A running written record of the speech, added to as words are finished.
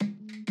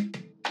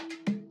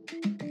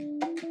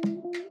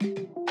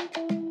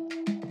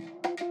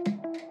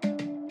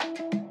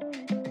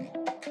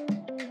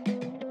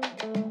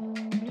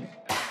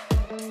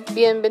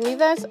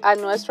Bienvenidas a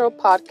nuestro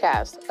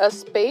podcast, a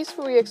space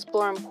where we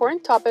explore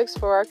important topics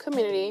for our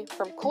community,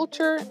 from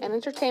culture and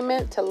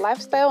entertainment to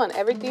lifestyle and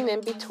everything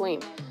in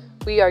between.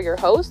 We are your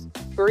hosts,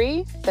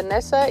 Bree,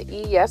 Vanessa,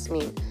 y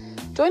Yazmin.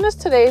 Join us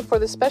today for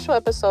this special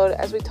episode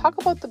as we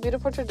talk about the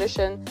beautiful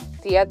tradition,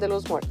 Día de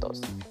Los Muertos.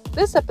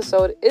 This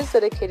episode is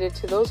dedicated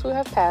to those who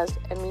have passed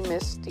and we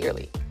miss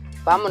dearly.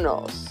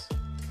 Vamonos!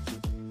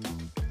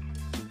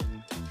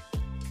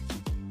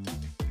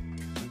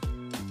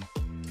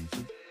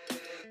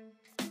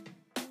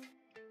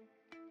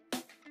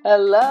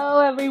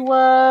 Hello,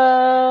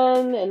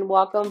 everyone, and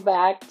welcome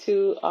back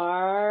to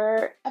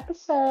our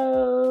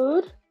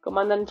episode.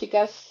 ¿Cómo andan,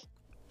 chicas?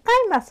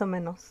 Ay, más o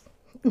menos.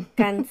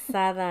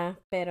 Cansada,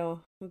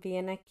 pero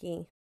bien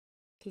aquí,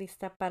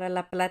 lista para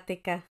la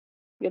plática.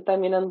 Yo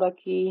también ando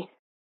aquí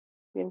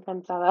bien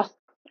cansada,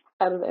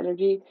 out of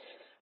energy,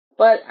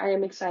 but I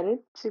am excited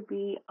to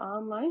be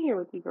online here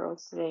with you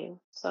girls today.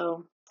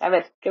 So, a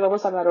ver, ¿qué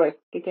vamos a hablar hoy?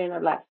 ¿Qué quieren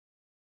hablar?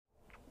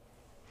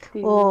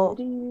 Well,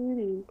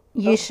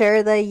 you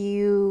shared that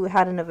you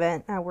had an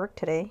event at work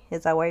today.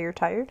 Is that why you're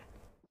tired?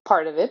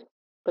 Part of it,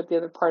 but the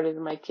other part is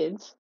my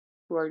kids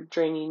who are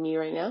draining me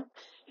right now.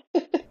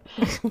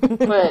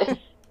 But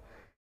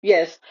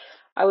yes,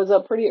 I was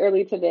up pretty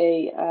early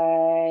today.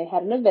 I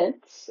had an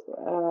event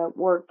at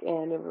work,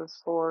 and it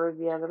was for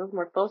Día de los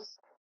Muertos.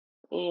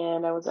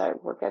 And I was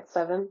at work at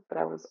 7, but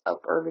I was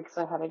up early because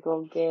I had to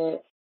go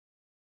get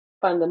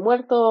pan de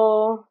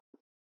muerto,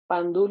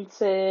 pan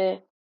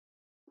dulce.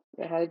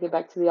 I had to get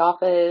back to the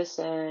office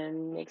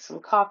and make some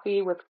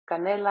coffee with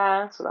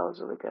canela. So that was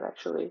really good,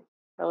 actually.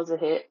 That was a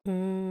hit.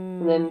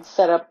 And then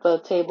set up the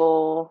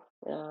table,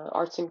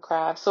 arts and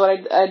crafts. So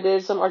I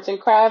did some arts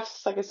and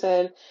crafts. Like I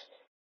said,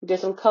 did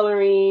some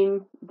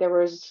coloring. There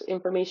was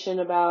information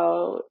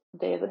about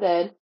Day of the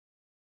Dead.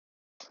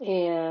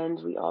 And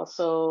we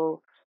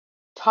also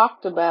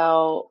talked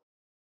about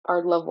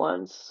our loved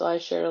ones. So I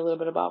shared a little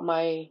bit about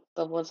my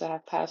loved ones that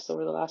have passed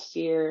over the last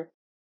year.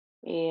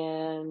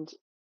 And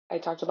I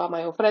talked about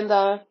my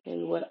ofrenda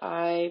and what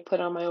I put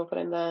on my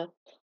ofrenda.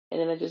 And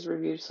then I just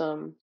reviewed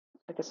some,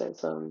 like I said,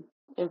 some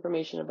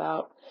information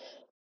about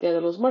Dia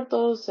de los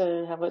Muertos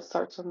and how it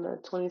starts on the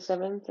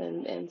 27th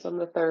and ends on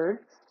the 3rd.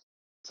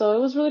 So it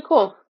was really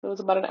cool. It was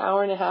about an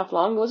hour and a half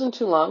long. It wasn't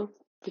too long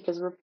because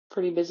we're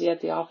pretty busy at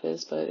the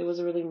office, but it was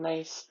a really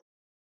nice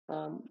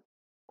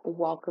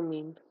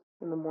welcoming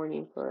in the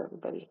morning for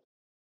everybody.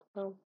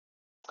 So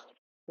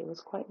it was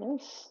quite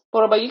nice.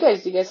 What about you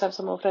guys? Do you guys have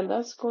some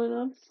ofrendas going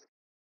on?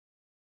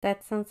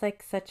 That sounds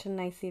like such a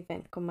nice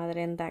event,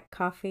 comadre, and that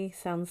coffee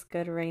sounds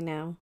good right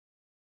now.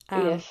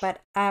 Yes. But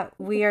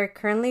we are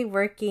currently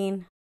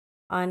working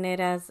on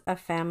it as a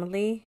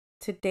family.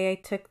 Today I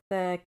took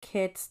the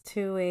kids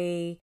to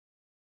a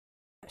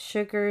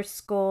sugar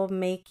skull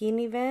making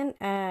event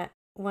at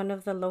one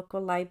of the local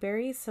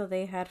libraries, so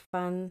they had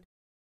fun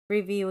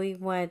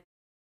reviewing what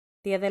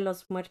Dia de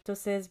los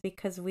Muertos is,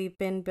 because we've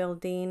been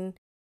building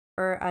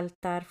our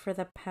altar for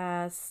the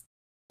past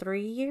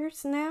 3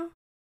 years now.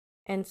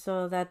 And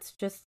so that's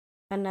just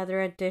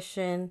another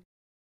addition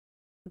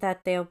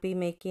that they'll be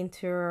making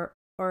to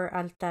our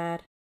altar.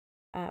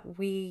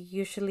 We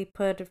usually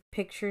put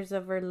pictures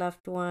of our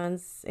loved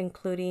ones,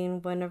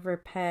 including one of our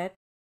pets.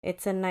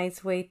 It's a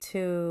nice way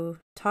to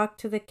talk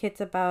to the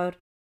kids about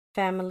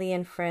family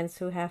and friends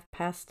who have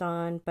passed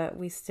on, but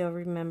we still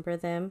remember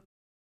them.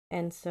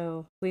 And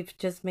so we've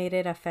just made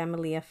it a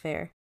family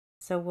affair.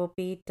 So we'll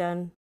be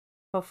done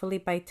hopefully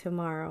by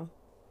tomorrow.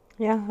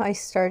 Yeah, I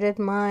started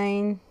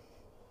mine,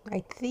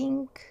 I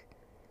think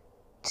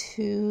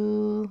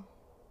 2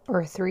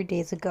 or 3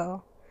 days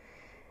ago.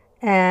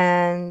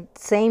 And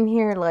same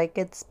here, like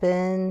it's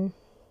been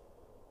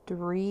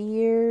 3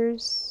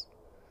 years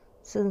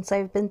since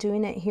I've been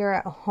doing it here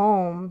at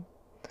home,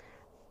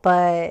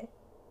 but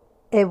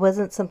it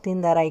wasn't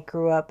something that I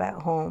grew up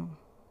at home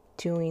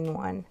doing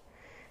one.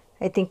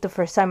 I think the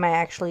first time I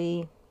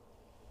actually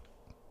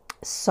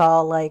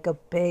saw like a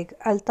big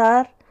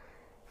altar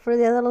for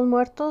Dia de los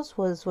Muertos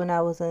was when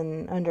I was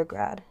in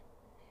undergrad.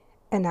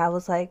 And I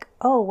was like,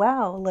 oh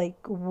wow, like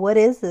what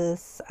is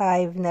this?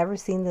 I've never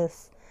seen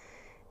this.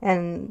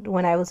 And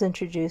when I was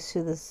introduced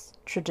to this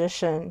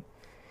tradition,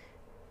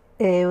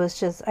 it was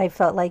just, I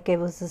felt like it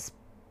was this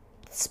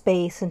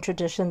space and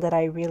tradition that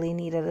I really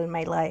needed in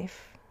my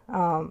life.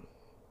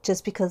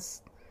 Just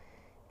because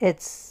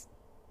it's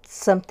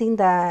something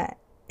that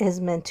is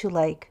meant to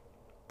like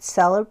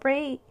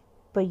celebrate,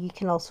 but you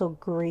can also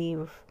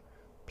grieve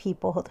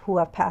people who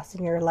have passed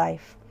in your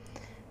life.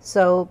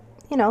 So,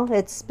 you know,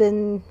 it's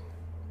been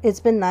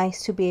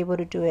nice to be able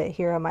to do it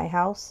here at my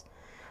house.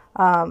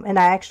 And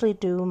I actually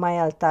do my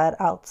altar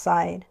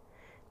outside.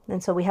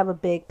 And so we have a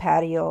big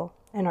patio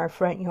in our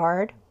front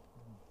yard.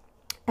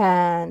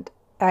 And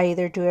I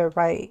either do it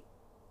right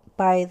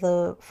by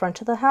the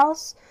front of the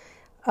house,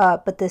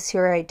 but this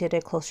year I did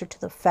it closer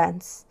to the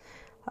fence.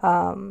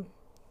 And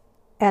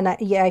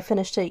I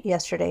finished it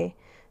yesterday.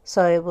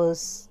 So it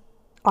was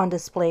on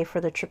display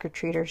for the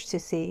trick-or-treaters to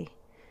see.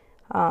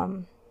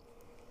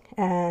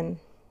 And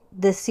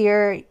this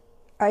year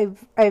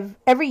I've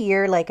every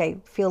year, like, I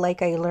feel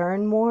like I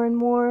learn more and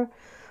more,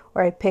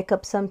 or I pick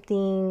up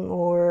something,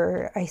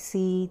 or I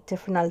see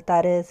different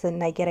altares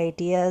and I get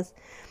ideas.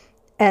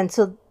 And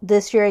so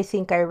this year I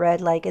think I read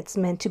like it's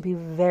meant to be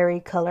very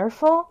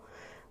colorful,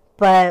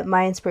 but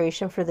my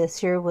inspiration for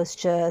this year was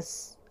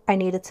just I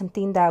needed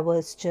something that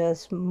was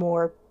just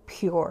more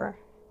pure.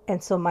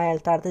 And so my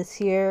altar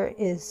this year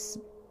is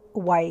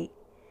white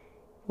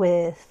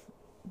with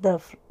the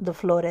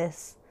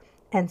flores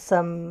and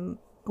some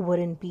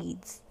wooden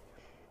beads.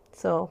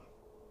 So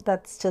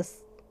that's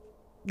just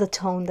the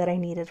tone that I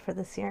needed for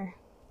this year.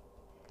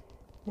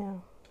 Yeah.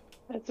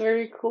 That's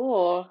very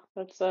cool.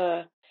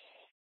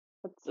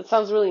 It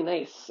sounds really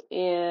nice,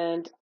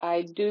 and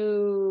I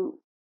do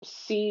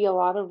see a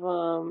lot of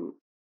them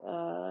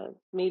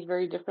made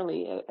very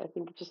differently. I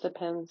think it just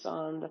depends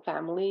on the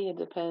family. It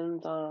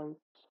depends on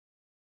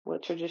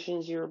what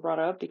traditions you were brought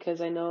up,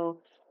 because I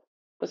know,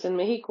 pues in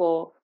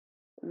Mexico,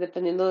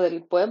 dependiendo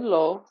del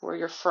pueblo where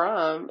you're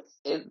from,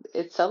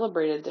 it's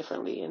celebrated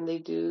differently, and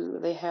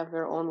they have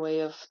their own way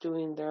of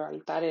doing their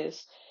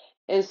altares.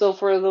 And so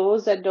for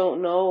those that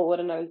don't know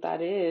what an altar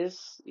is,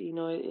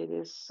 it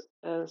is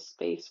a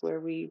space where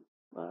we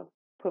uh,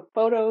 put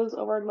photos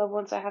of our loved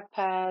ones that have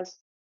passed,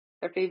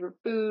 their favorite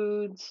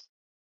foods,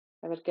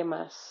 a ver qué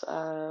más,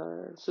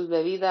 sus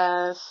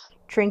bebidas.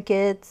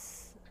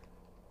 Trinkets,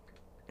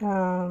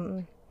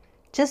 um,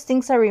 just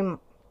things that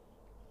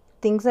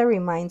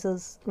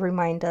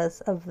remind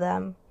us of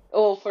them.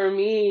 Oh, for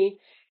me,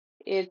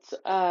 it's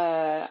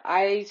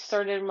I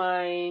started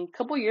mine a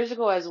couple years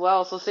ago as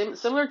well. So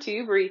similar to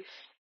you, Brie.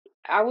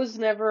 I was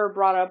never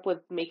brought up with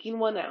making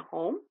one at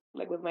home,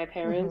 like with my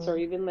parents or Hmm.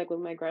 even like with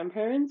my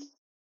grandparents.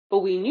 But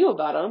we knew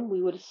about them.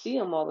 We would see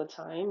them all the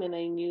time, and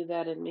I knew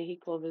that in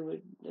Mexico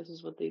this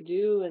is what they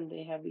do, and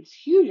they have these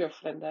huge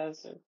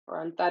ofrendas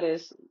or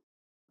altares.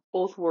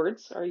 Both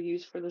words are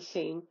used for the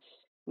same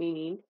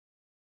meaning,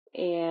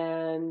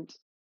 and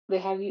they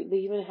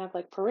even have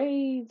like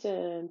parades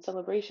and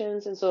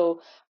celebrations. And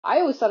so I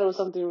always thought it was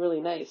something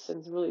really nice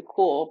and really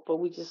cool, but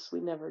we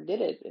never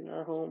did it in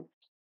our home.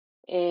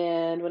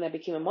 And when I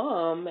became a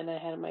mom and I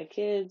had my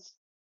kids,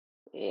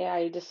 yeah,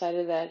 I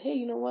decided that, hey,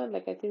 you know what?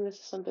 Like, I think this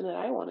is something that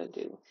I want to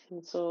do.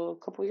 And so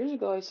a couple years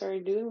ago, I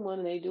started doing one,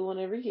 and I do one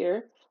every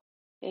year.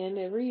 And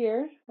every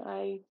year,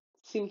 I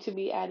seem to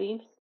be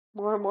adding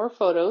more and more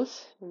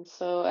photos. And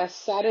so, as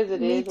sad as it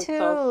Me is, it's too.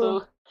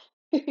 also,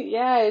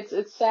 yeah,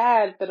 it's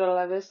sad, but a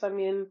la vez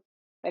también,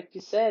 like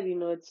you said,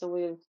 it's a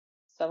way of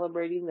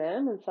celebrating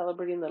them and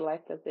celebrating the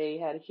life that they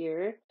had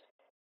here,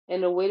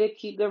 and a way to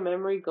keep their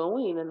memory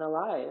going and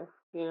alive.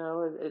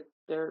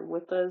 They're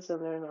with us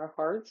and they're in our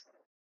hearts.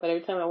 But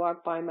every time I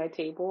walk by my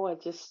table, I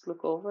just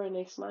look over and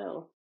I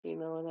smile,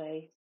 and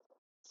I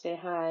say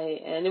hi.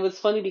 And it was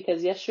funny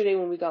because yesterday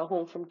when we got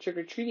home from trick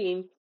or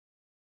treating,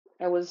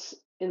 I was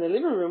in the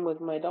living room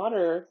with my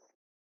daughter,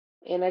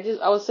 and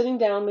I was sitting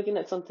down looking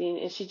at something,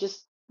 and she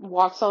just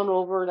walks on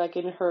over like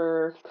in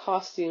her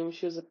costume.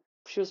 She was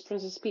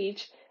Princess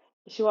Peach.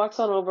 She walks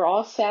on over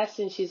all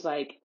sassy, and she's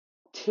like,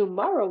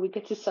 "Tomorrow we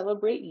get to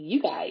celebrate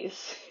you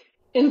guys."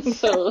 And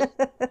so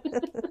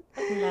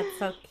That's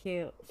so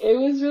cute. it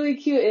was really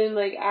cute, and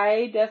like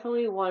I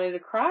definitely wanted to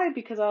cry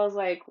because I was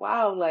like,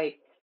 wow, like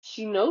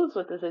she knows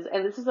what this is,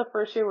 and this is the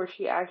first year where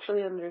she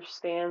actually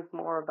understands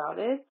more about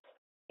it,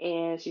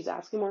 and she's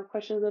asking more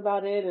questions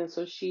about it, and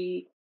so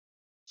she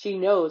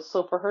knows.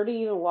 So for her to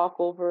even walk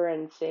over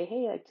and say,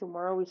 "Hey, like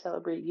tomorrow we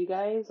celebrate you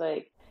guys,"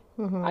 like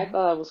I Hmm.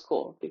 thought that was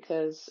cool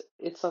because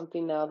it's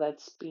something now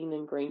that's being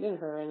ingrained in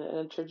her, and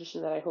a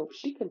tradition that I hope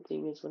she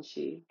continues when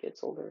she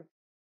gets older.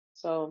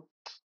 So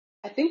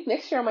I think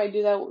next year I might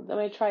do that. I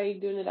might try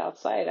doing it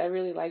outside. I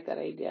really like that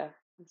idea.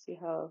 Let's see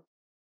how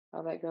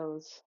that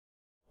goes.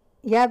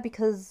 Yeah,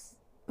 because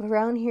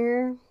around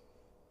here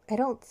I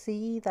don't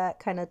see that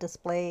kind of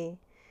display.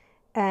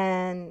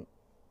 And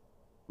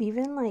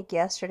even like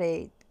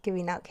yesterday,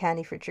 giving out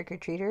candy for trick or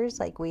treaters,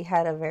 like we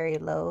had a very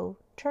low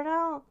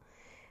turnout.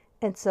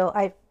 And so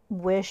I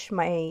wish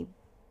my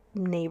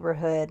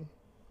neighborhood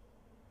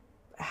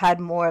had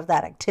more of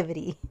that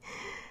activity.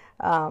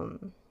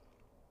 Um,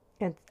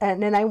 and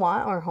then I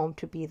want our home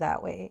to be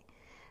that way.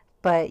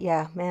 But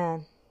yeah,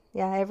 man,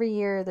 yeah, every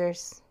year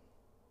there's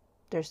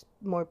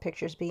more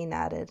pictures being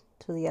added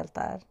to the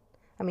altar.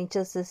 I mean,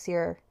 just this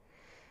year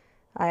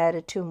I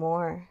added two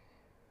more,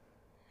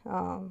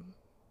 um,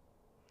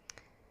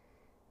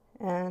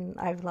 and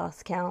I've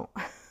lost count.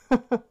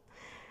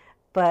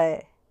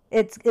 But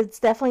it's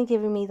definitely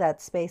giving me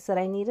that space that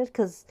I needed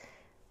because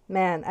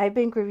man, I've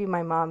been grieving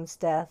my mom's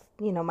death,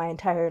 my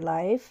entire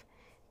life,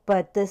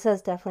 but this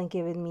has definitely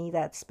given me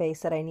that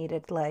space that I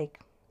needed. Like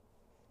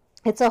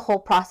it's a whole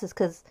process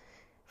because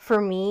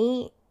for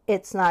me,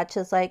 it's not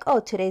just like, oh,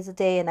 today's the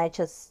day and I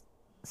just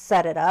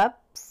set it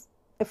up.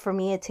 For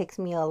me, it takes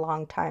me a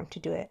long time to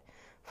do it.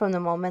 From the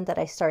moment that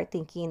I start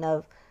thinking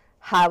of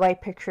how I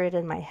picture it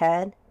in my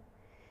head,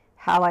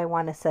 how I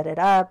want to set it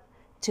up,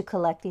 to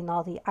collecting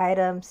all the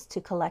items, to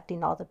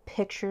collecting all the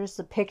pictures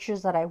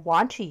that I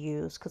want to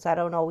use, because I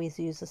don't always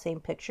use the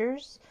same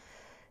pictures,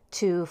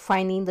 to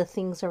finding the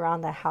things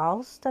around the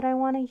house that I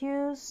want to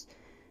use,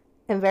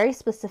 and very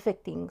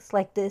specific things.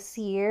 Like this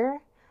year,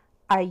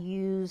 I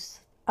use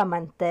a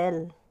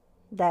mantel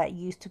that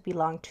used to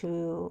belong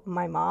to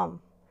my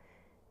mom.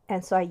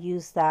 And so I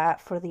use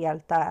that for the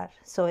altar.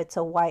 So it's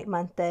a white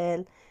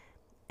mantel.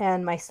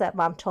 And my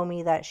stepmom told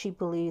me that she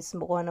believes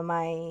one of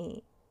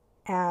my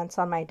aunts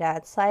on my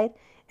dad's side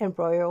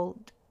embroidered,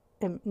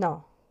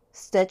 no,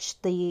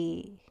 stitched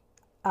the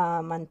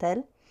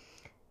mantel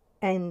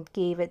and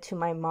gave it to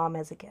my mom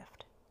as a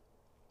gift.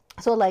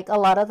 So like a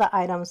lot of the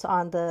items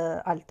on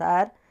the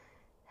altar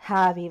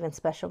have even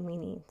special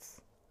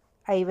meanings.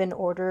 I even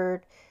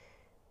ordered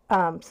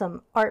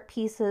some art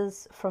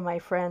pieces from my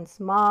friend's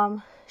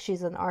mom.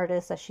 She's an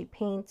artist that she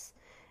paints,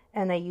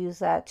 and I use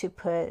that to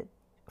put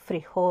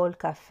frijol,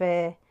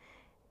 café,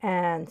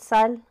 and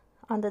sal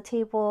on the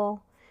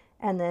table.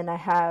 And then I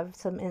have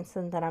some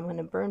incense that I'm going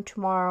to burn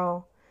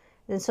tomorrow.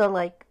 And so,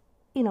 like,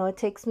 you know, it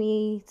takes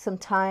me some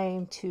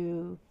time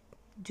to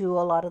do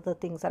a lot of the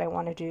things that I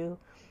want to do.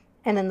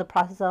 And in the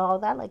process of all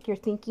that, like, you're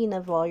thinking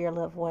of all your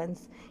loved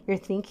ones. You're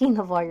thinking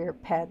of all your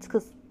pets.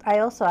 Because I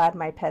also add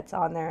my pets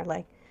on there.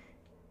 Like,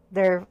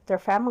 their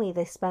family,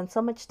 they spend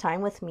so much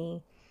time with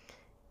me.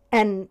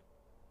 And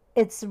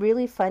it's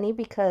really funny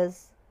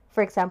because,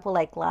 for example,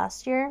 like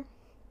last year,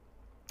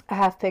 I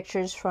have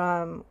pictures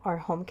from our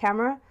home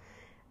camera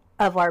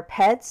of our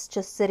pets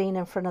just sitting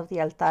in front of the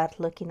altar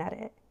looking at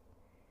it.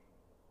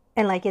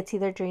 And like it's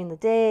either during the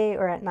day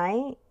or at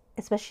night.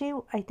 Especially,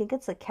 I think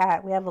it's a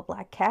cat. We have a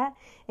black cat.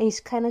 And he's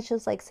kind of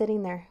just like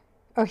sitting there.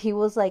 Or he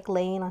was like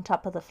laying on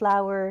top of the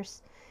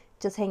flowers,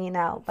 just hanging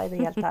out by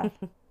the altar.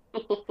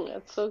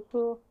 That's so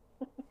cool.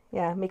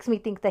 Yeah, it makes me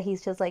think that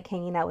he's just like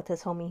hanging out with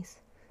his homies.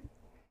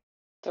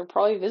 They're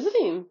probably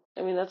visiting.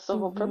 I mean, that's the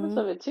whole purpose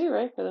of it too,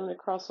 right? For them to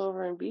cross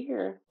over and be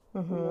here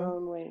in their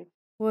own way.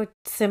 Well,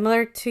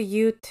 similar to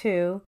you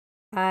too,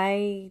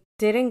 I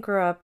didn't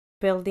grow up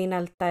building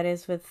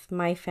altares with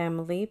my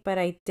family, but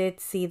I did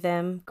see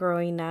them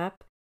growing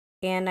up.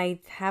 And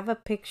I have a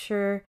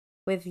picture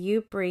with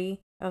you, Brie,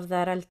 of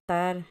that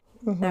altar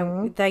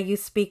that you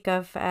speak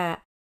of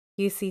at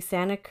UC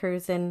Santa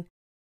Cruz. And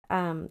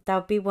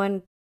that'll be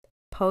one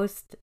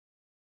post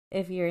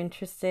if you're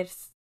interested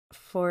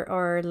for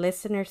our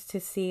listeners to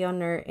see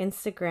on our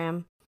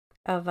Instagram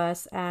of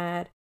us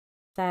at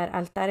that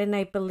altar. And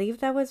I believe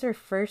that was our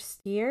first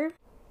year.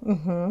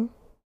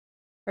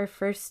 Our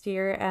first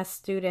year as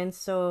students.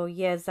 So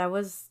yes, that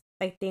was,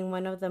 I think,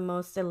 one of the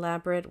most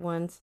elaborate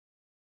ones.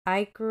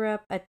 I grew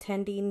up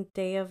attending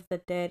Day of the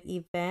Dead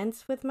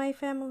events with my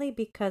family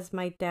because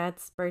my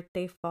dad's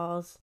birthday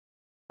falls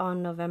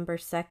on November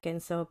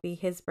 2nd. So it'll be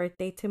his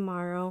birthday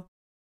tomorrow.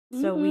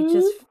 So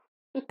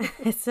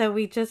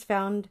we just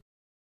found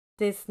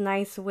this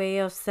nice way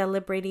of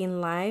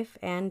celebrating life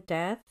and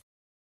death,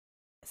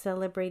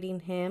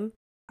 celebrating him.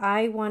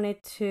 I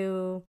wanted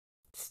to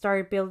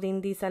start building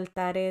these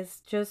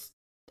altares just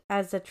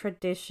as a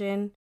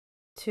tradition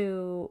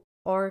to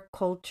our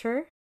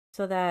culture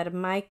so that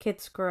my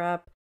kids grow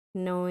up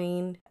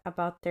knowing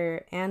about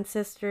their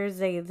ancestors.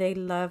 They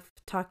love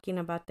talking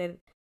about it.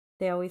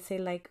 They always say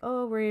like,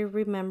 oh, we're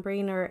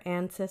remembering our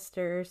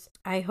ancestors.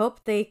 I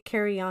hope they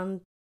carry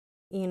on,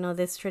 you know,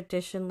 this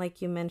tradition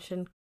like you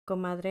mentioned,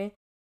 comadre,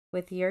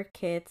 with your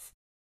kids.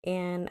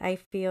 And I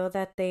feel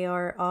that they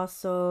are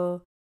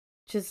also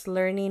just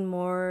learning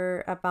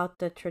more about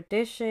the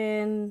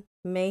tradition,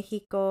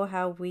 Mexico,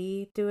 how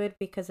we do it,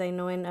 because I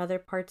know in other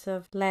parts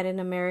of Latin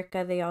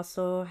America, they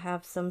also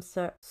have some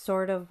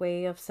sort of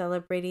way of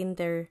celebrating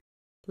their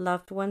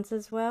loved ones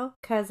as well.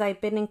 Because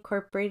I've been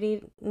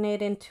incorporating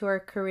it into our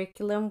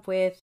curriculum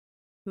with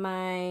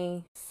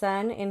my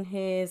son in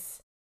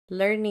his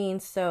learning.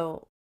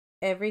 So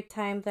every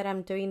time that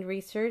I'm doing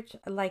research,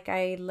 like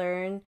I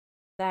learn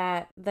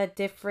that the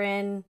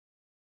different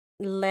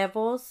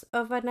levels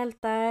of an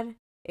altar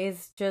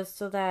is just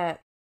so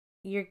that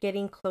you're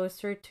getting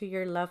closer to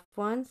your loved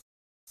ones.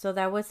 So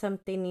that was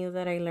something new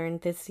that I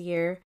learned this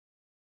year.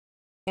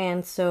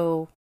 And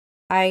so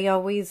I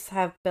always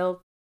have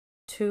built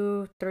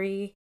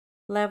 2-3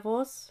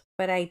 levels,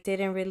 but I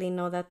didn't really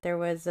know that there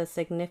was a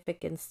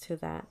significance to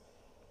that.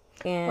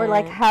 And or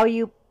like how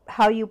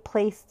you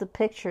place the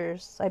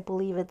pictures. I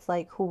believe it's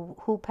like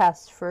who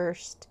passed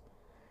first.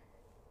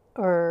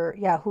 Or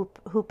yeah,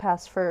 who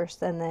passed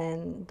first, and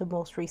then the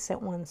most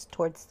recent ones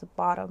towards the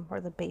bottom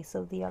or the base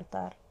of the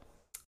altar.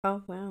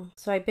 Oh wow!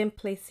 So I've been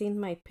placing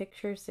my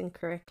pictures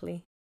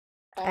incorrectly.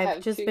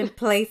 I've just been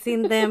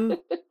placing them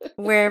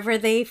wherever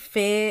they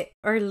fit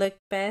or look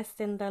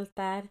best in the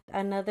altar.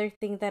 Another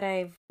thing that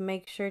I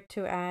make sure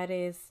to add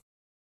is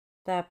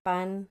the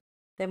pan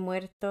de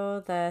muerto,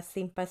 the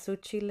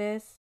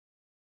cempasúchiles,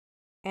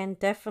 and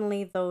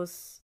definitely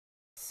those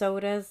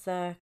sodas,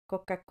 the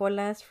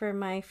Coca-Colas for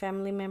my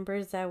family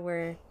members that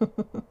were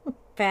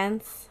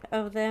fans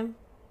of them.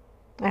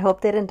 I hope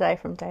they didn't die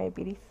from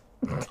diabetes.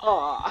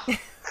 Aw.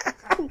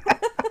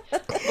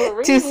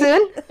 Too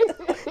soon?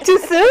 Too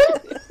soon?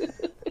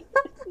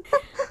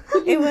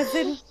 It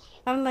wasn't.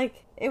 I'm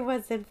like, it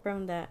wasn't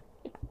from that.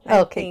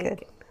 Okay,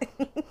 good.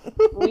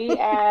 We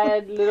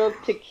add little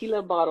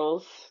tequila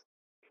bottles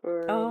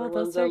for the Oh,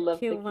 ones those that are love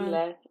cute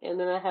ones. tequila. And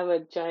then I have a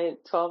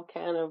giant 12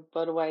 can of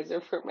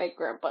Budweiser for my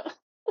grandpa.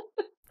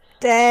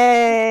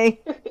 Dang.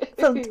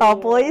 Some tall Yeah.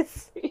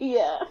 boys.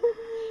 Yeah.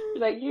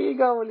 Like, here you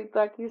go, Abuelito,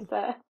 aquí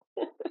está.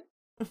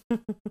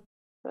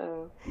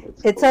 So,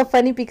 it's It's so cool.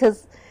 funny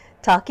because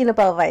talking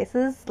about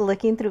vices,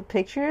 looking through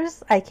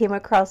pictures, I came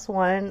across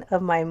one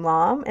of my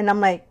mom and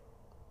I'm like,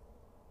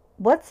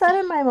 what's that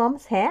in my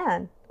mom's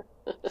hand?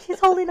 She's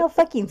holding a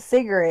fucking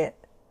cigarette.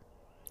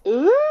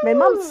 My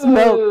mom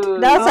smoked.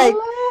 And Ooh, I was like,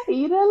 mírala,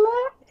 mírala.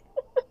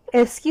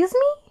 excuse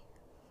me?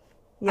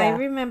 I Yeah.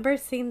 remember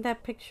seeing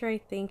that picture, I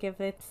think, if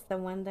it's the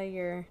one that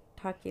you're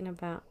talking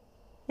about.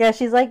 Yeah,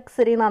 she's like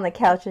sitting on the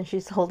couch and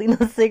she's holding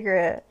a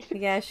cigarette.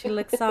 Yeah, she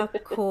looks all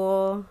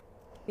cool,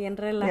 bien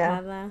Yeah.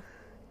 relajada.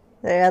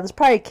 Yeah, there's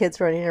probably kids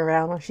running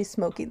around while she's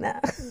smoking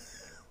that.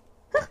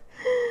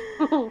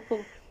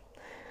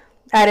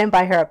 I didn't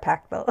buy her a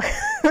pack though.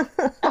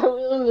 I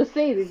was gonna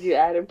say, did you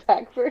add a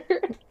pack for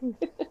her?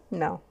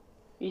 No.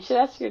 You should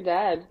ask your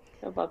dad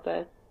about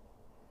that.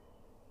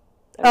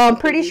 I Oh, I'm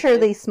think he'd pretty be sure fine.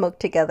 they smoke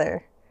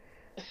together.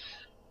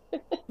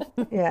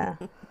 Yeah.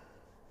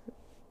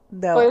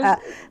 No. Pues,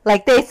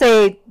 Like they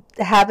say,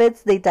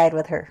 habits, they died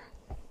with her.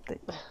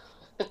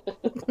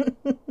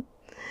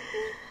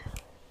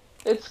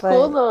 it's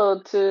cool But,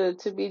 though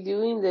to be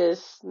doing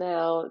this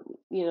now.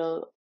 You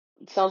know,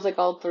 it sounds like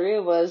all three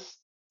of us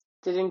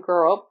didn't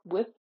grow up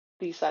with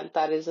these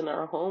altares in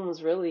our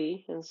homes,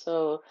 really, and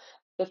so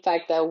the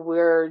fact that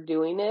we're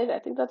doing it, I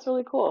think that's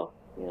really cool.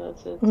 You know,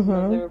 it's hmm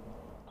another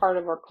part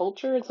of our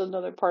culture. It's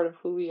another part of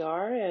who we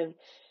are, and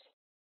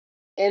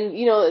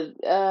you know,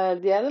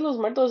 Dia de los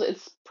Muertos,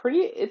 it's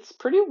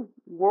pretty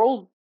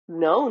world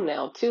known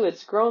now too.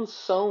 It's grown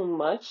so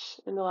much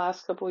in the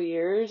last couple of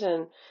years,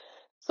 and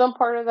some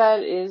part of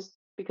that is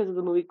because of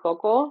the movie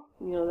Coco.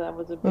 You know, that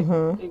was a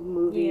hmm big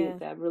movie Yeah.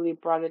 that really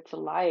brought it to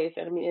life.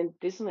 And I mean, and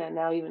Disneyland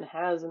now even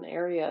has an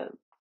area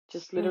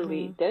just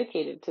literally Mm-hmm.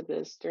 dedicated to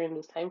this during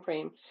this time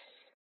frame.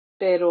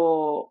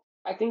 Pero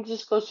I think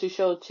just goes to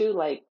show too,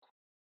 like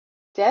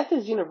death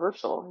is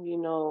universal. You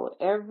know,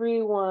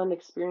 everyone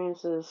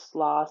experiences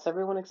loss,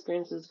 everyone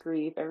experiences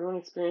grief, everyone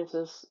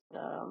experiences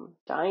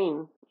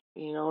dying.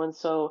 You know, and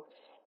so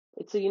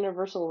it's a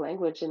universal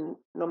language in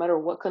no matter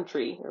what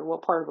country or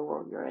what part of the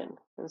world you're in.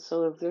 And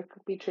so if there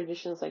could be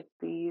traditions like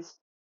these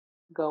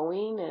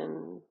going,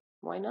 and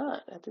why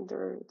not? I think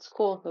it's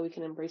cool that we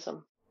can embrace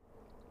them.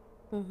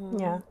 Mm-hmm.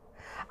 yeah.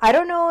 I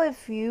don't know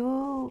if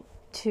you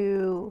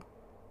two,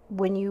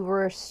 when you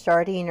were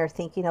starting or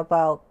thinking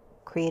about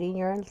creating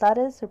your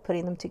enlates or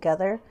putting them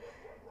together,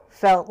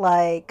 felt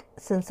like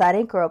since I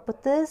didn't grow up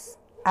with this,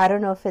 I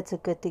don't know if it's a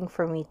good thing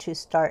for me to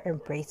start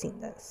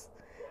embracing this.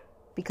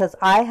 Because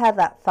I had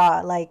that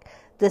thought, like,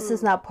 this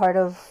is Mm. not part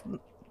of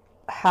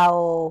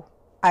how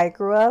I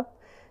grew up,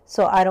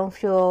 so I don't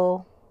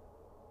feel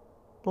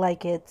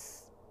like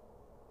it's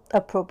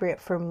appropriate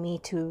for me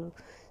to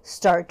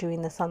start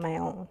doing this on my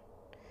own.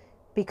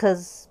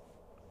 Because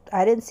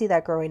I didn't see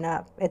that growing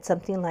up. It's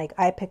something like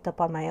I picked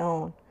up on my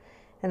own.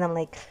 And I'm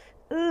like,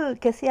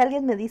 que si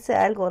alguien me dice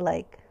algo,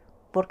 like,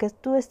 ¿por qué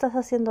tú estás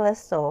haciendo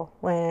esto?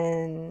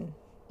 When,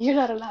 You're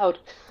not allowed.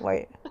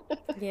 why?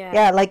 Yeah.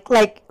 Yeah,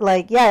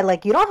 yeah,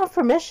 like you don't have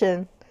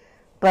permission,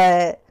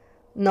 but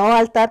no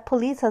altar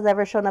police has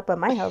ever shown up at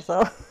my house,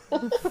 though.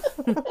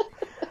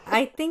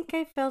 I think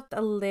I felt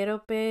a little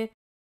bit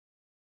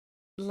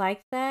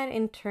like that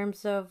in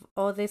terms of,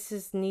 oh, this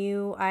is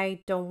new.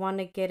 I don't want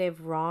to get it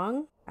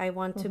wrong. I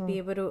want to hmm be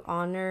able to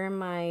honor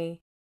my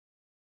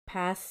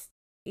past,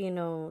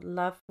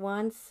 loved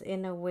ones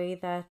in a way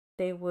that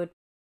they would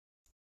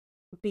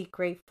be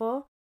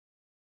grateful.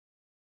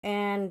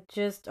 And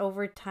just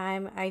over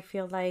time, I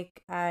feel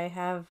like I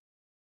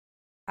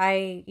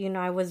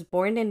was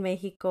born in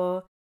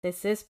Mexico.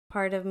 This is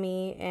part of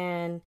me.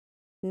 And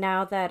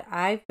now that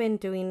I've been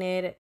doing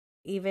it,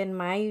 even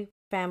my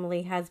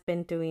family has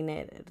been doing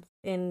it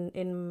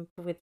in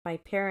with my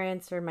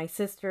parents or my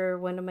sister.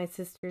 One of my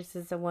sisters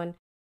is the one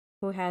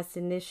who has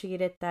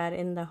initiated that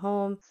in the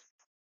home.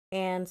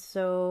 And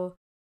so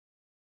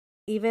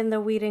even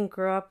though we didn't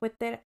grow up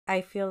with it,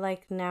 I feel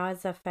like now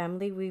as a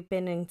family, we've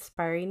been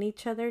inspiring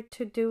each other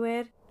to do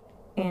it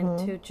and hmm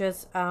to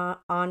just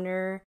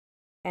honor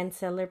and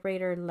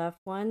celebrate our loved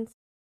ones.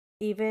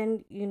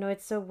 Even,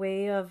 it's a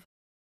way of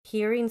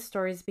hearing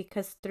stories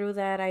because through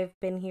that, I've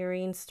been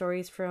hearing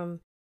stories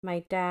from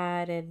my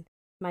dad and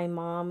my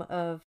mom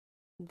of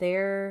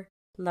their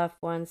loved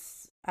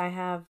ones. I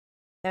have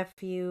a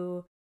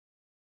few,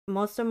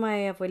 most of my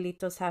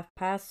abuelitos have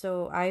passed,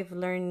 so I've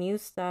learned new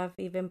stuff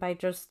even by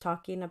just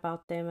talking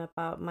about them,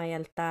 about my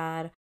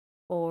altar,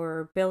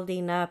 or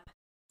building up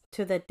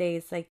to the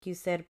days. Like you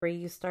said, where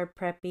you start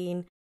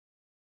prepping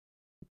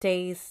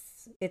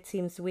days, it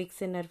seems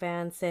weeks in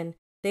advance. And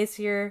this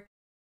year,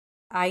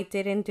 I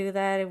didn't do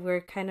that.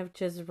 We're kind of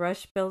just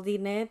rush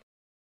building it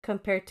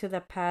compared to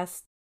the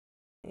past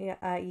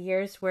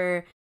years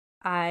where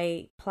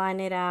I plan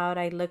it out,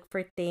 I look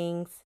for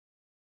things.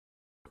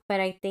 but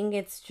I think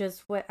it's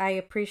just what I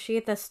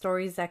appreciate the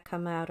stories that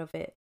come out of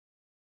it.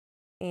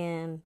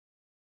 And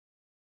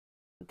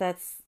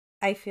that's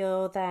I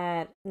feel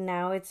that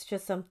now it's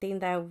just something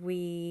that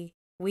we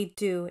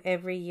do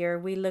every year.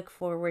 We look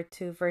forward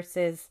to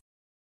versus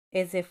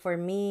is it for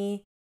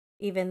me?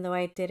 Even though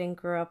I didn't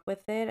grow up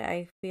with it,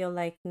 I feel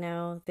like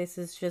now this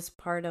is just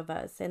part of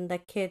us and the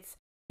kids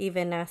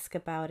even ask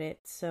about it.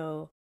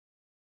 So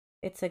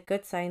it's a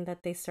good sign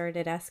that they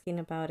started asking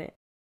about it.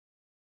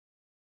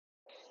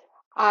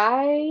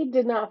 I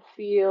did not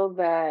feel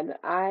that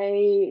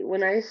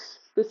when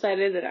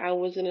decided that I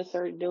was gonna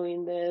start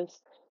doing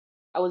this,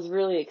 I was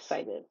really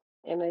excited.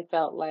 And I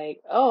felt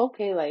like, oh,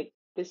 okay, like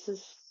this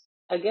is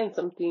again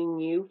something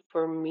new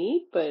for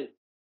me, but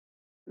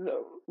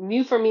no,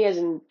 new for me as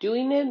in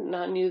doing it,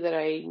 not new that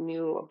I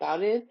knew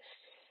about it.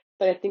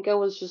 But I think I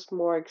was just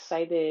more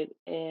excited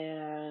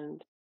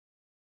and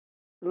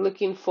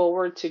looking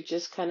forward to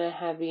just kind of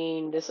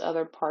having this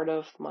other part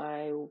of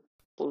my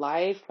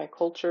life, my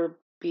culture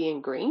be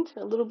ingrained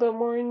a little bit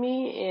more in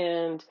me.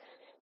 And,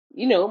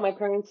 my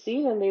parents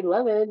see it and they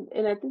love it.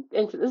 And I think,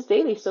 and to this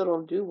day, they still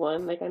don't do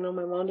one. Like, I know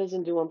my mom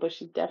doesn't do one, but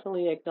she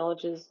definitely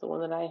acknowledges the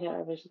one that I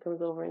have and she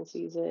comes over and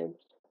sees it.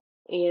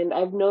 And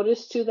I've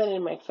noticed too that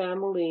in my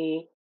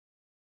family,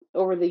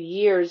 over the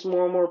years,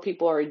 more and more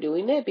people are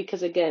doing it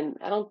because, again,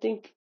 I don't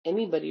think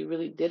anybody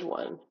really did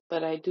one,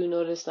 but I do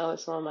notice now that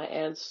some of my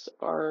aunts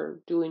are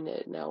doing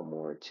it now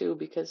more too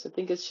because I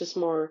think it's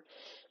more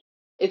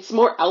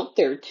out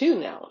there too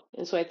now,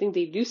 and so I think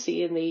they do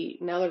see it and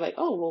they're like,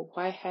 oh well,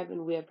 why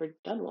haven't we ever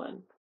done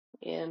one?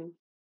 And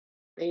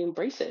they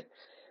embrace it.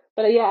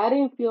 But yeah, I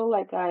didn't feel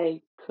like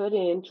I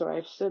couldn't or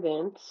I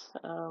shouldn't.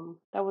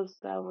 That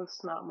was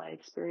not my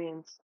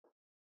experience.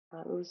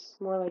 It was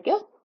more like, yeah,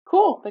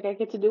 cool. Like I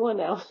get to do one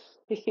now.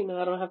 I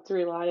don't have to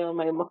rely on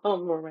my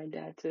mom or my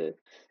dad to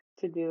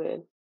do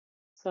it.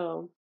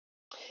 So,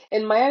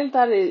 and my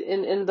altar is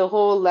in the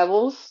whole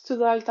levels to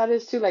the altar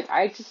is too. Like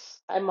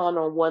I'm on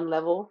a one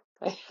level.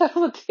 I have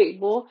a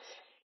table,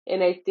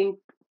 and I think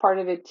part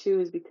of it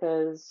too is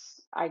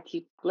because I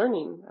keep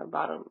learning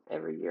about them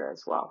every year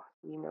as well.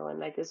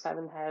 And I just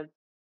haven't had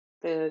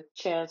the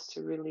chance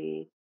to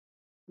really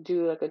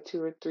do like a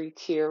 2 or 3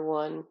 tier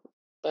one.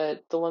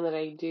 But the one that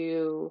I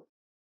do,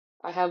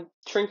 I have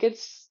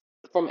trinkets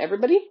from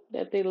everybody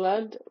that they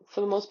loved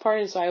for the most part,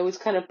 and so I always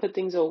kind of put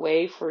things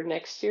away for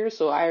next year.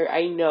 So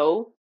I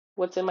know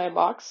what's in my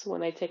box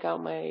when I take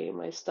out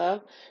my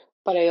stuff,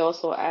 but I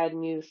also add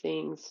new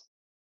things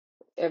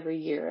every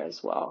year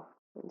as well.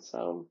 And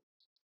so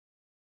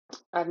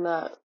I'm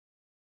not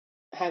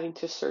having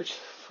to search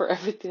for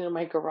everything in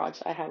my garage.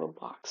 I have a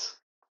box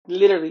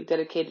literally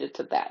dedicated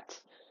to that,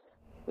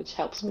 which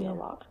helps me a Yeah.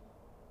 lot.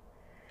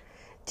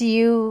 Do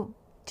you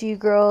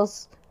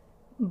girls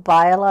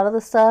buy a lot of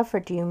the stuff or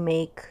do you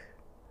make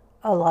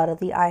a lot of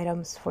the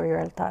items for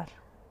your altar?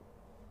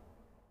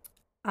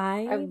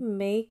 I I've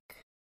make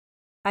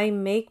I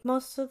make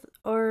most of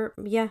or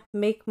yeah,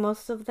 make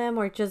most of them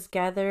or just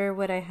gather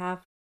what I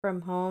have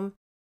from home.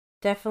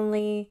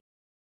 Definitely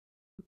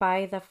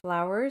buy the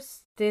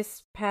flowers.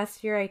 This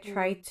past year I mm,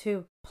 tried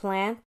to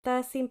plant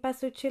the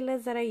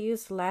simpasuchiles that I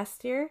used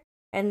last year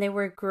and they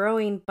were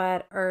growing,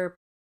 but our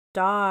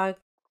dog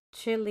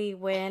Chili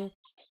went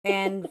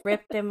and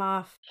ripped them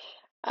off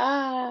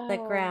the ah,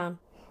 ground.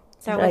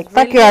 So I You're like, was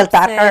fuck your really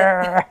upset.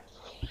 altar.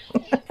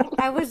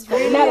 I was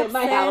really not at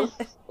my house.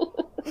 upset.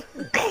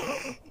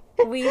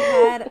 We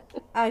had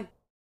a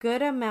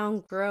good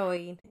amount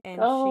growing,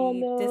 and Oh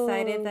she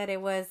decided no. that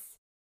it was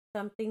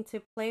something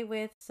to play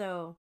with.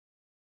 So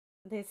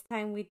this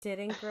time we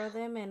didn't grow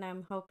them, and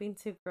I'm hoping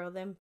to grow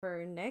them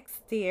for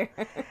next year.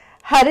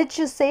 How did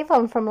you save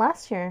them from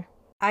last year?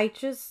 I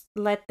just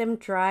let them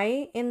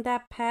dry in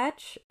that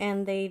patch,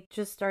 and they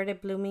just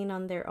started blooming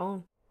on their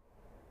own.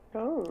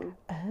 Oh.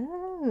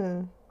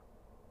 Oh,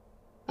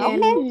 okay.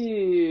 And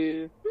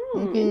Ooh.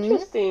 Mm-hmm.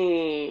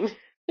 Interesting.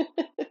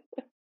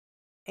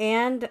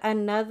 and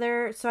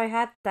another, so I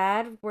had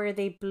that where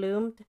they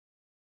bloomed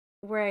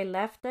where I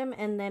left them,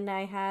 and then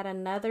I had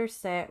another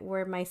set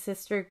where my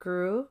sister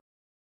grew.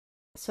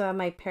 So at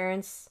my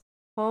parents'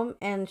 home,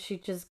 and she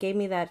just gave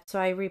me that. So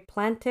I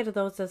replanted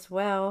those as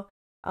well,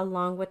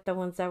 along with the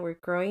ones that were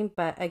growing.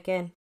 But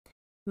again,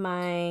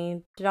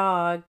 my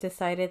dog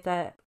decided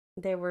that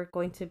they were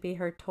going to be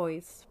her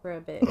toys for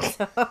a bit.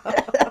 So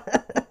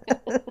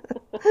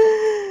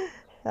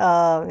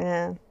Oh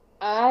man.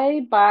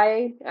 I've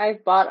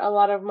bought a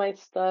lot of my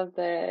stuff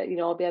that,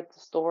 I'll be at the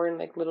store and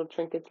like little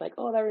trinkets like,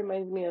 oh, that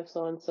reminds me of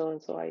so and so,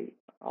 and so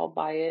I'll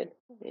buy it.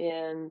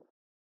 And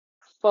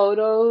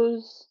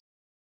photos,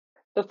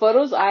 the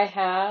photos I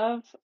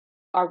have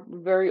are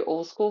very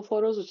old school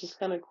photos, which is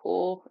kind of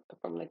cool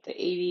from like the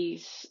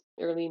 80s,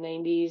 early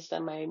 90s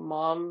that my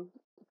mom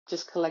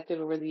just collected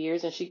over the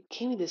years. And she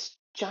gave me this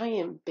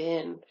giant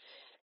bin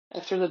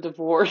after the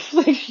divorce.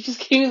 Like she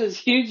just gave me this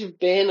huge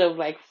bin of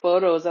like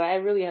photos that I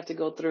really have to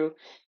go through,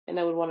 and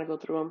I would want to go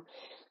through them.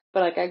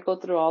 But like I go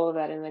through all of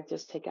that and like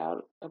just take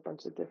out a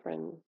bunch of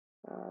different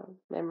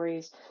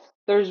memories.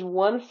 There's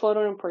one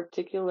photo in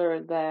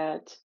particular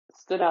that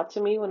stood out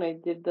to me when I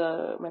did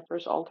my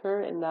first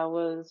altar, and that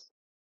was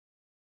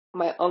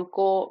my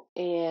uncle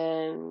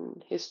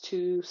and his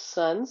two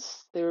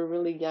sons. They were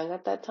really young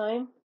at that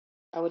time.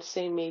 I would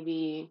say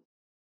maybe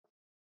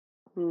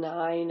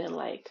 9 and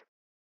like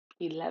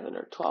 11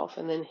 or 12,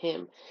 and then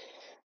him.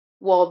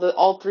 Well, the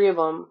all three of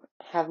them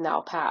have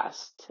now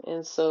passed,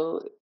 and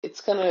so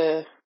it's kind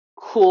of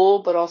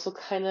cool, but also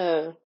kind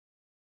of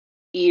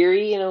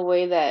eerie in a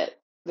way that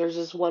there's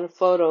this one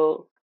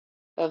photo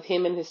of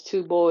him and his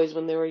two boys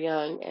when they were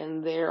young,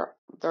 and they're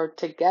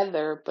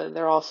together, but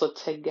they're also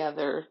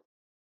together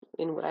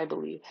in what I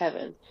believe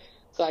heaven.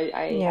 So I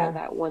have Yeah.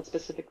 that one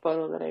specific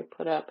photo that I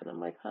put up, and I'm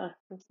like, huh,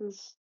 this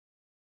is,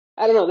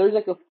 I don't know, there's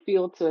like a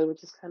feel to it,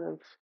 which is kind of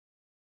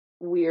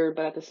weird,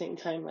 but at the same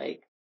time,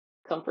 like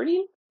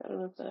comforting. I don't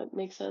know if that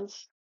makes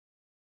sense.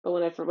 But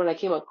when I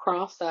came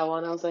across that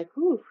one, I was like,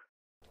 ooh.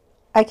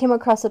 I came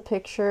across a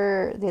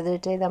picture the other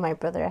day that my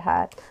brother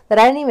had that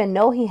I didn't even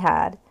know he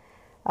had.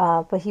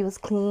 But he was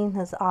cleaning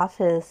his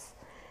office,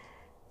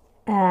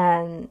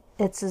 and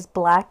it's this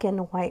black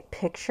and white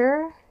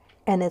picture,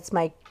 and it's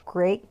my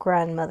great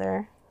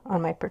grandmother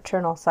on my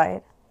paternal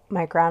side,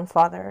 my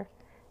grandfather,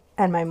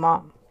 and my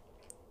mom.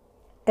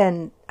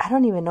 And I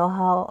don't even know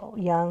how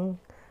young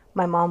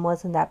my mom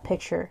was in that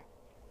picture,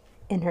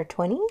 in her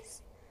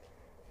 20s.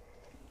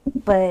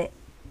 But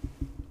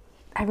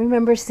I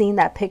remember seeing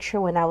that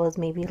picture when I was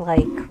maybe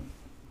like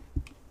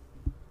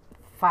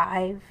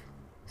 5,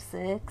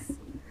 6,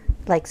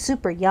 like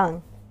super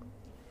young.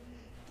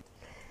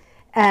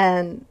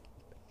 And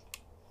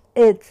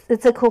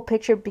it's a cool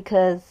picture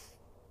because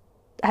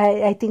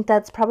I think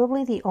that's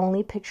probably the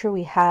only picture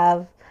we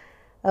have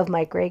of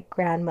my great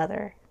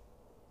grandmother,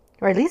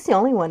 or at least the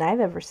only one I've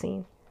ever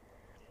seen.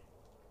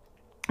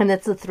 And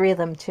it's the three of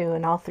them too,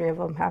 and all three of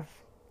them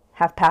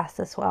have passed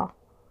as well.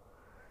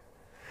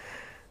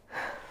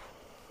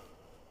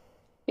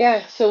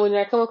 Yeah, so when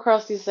I come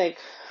across these like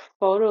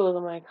photos,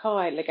 I'm like, oh,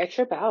 I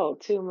trip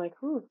out too. I'm like,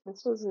 ooh,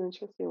 this was an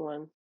interesting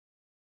one.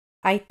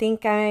 I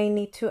think I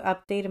need to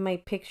update my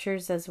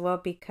pictures as well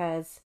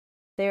because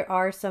there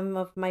are some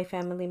of my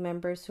family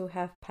members who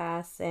have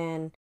passed,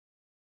 and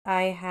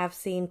I have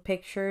seen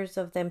pictures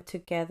of them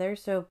together,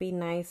 so it'd be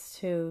nice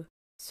to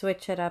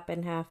switch it up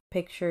and have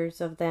pictures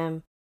of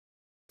them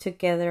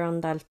together on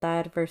the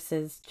altar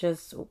versus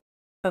just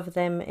of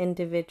them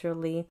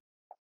individually.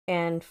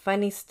 And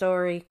funny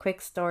story,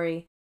 quick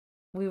story,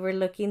 we were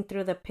looking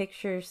through the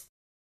pictures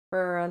for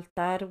our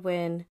altar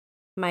when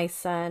my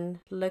son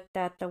looked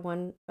at the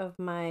one of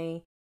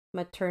my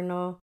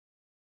maternal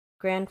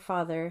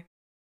grandfather,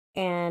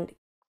 and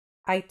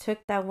I took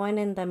that one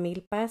in the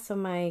milpa, so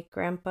my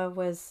grandpa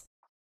was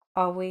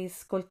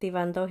always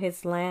cultivando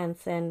his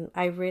lands, and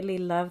I really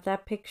love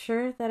that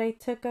picture that I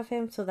took of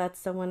him, so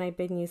that's the one I've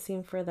been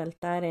using for the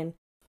altar. And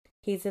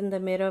he's in the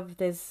middle of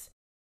this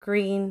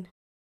green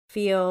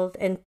field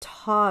and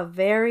tall,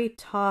 very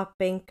tall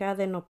penca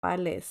de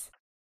nopales.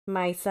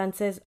 My son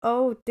says,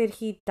 oh, did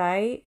he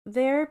die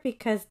there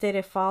because did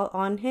it fall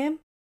on him?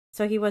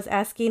 So he was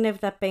asking if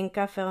the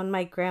penca fell on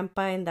my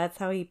grandpa and that's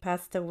how he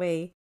passed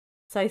away.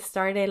 So I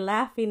started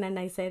laughing and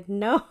I said,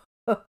 no.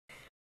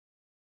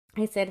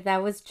 I said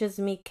that was just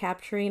me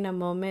capturing a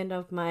moment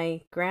of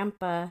my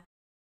grandpa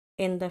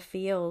in the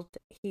field.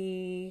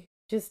 He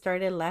just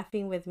started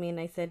laughing with me and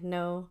I said,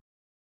 no,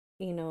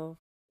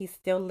 he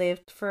still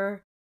lived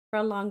for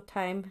a long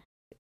time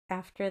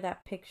after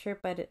that picture,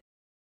 but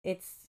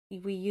it's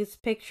we use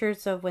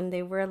pictures of when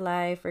they were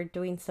alive or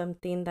doing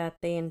something that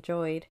they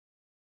enjoyed.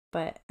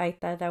 But I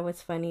thought that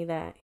was funny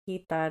that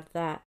he thought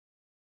that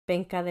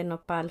penca de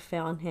nopal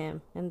fell on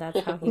him and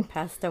that's how he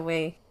passed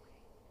away.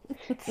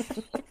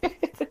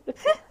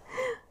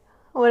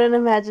 What an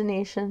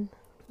imagination.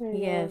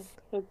 Yes.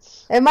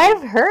 It might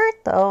have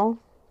hurt though.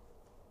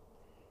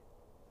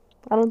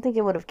 I don't think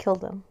it would have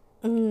killed him.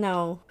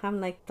 No, I'm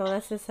like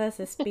todas esas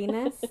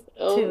espinas to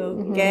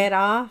Oh. get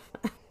off.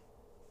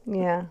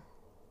 Yeah.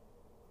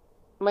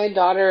 My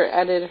daughter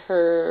added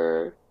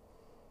her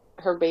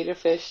beta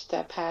fish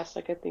that passed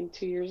like I think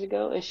 2 years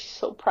ago, and she's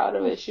so proud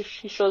of it. She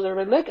shows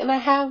everybody, look, and I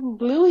have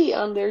Bluey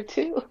on there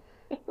too.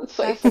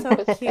 So I That's so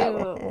put that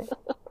one. cute.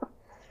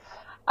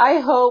 I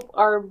hope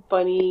our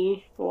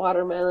bunny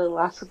watermelon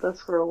lasts with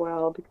us for a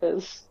while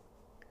because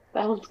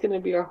that one's gonna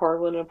be a hard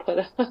one to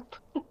put up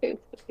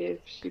if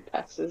she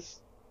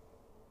passes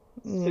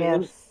soon.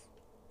 Yes.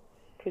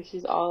 Because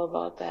she's all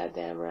about that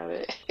damn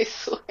rabbit, I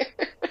swear.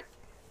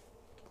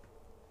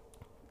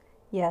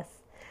 Yes.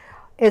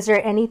 Is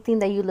there anything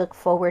that you look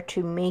forward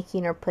to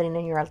making or putting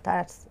in your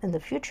altars in the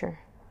future?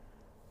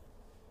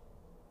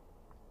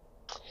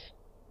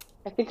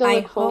 I think I I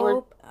look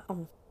forward.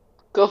 hope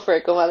Go for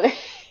it, comadre.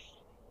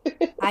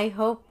 I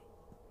hope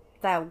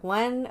that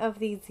one of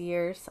these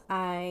years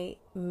I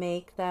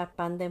make the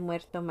pan de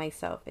muerto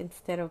myself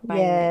instead of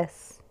buying it.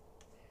 Yes.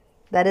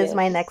 That is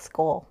my Yes, next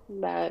goal.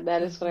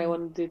 that is what I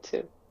want to do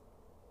too.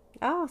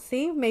 Oh,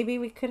 see, maybe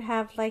we could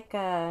have like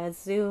a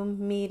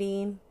Zoom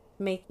meeting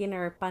making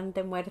our pan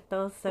de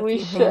muertos a We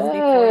few days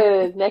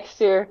before. should next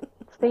year.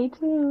 Stay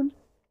tuned.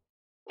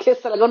 Que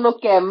salga uno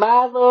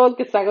quemado,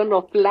 que salga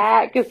uno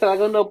flat, que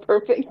salga uno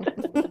perfect.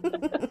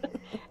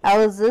 I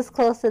was this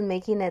close to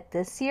making it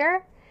this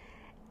year,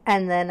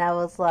 and then I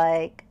was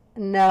like,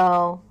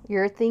 no,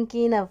 you're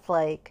thinking of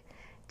like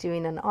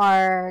doing an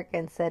arc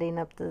and setting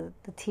up the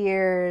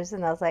tiers.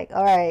 And I was like,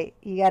 all right,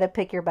 you got to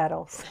pick your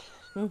battles.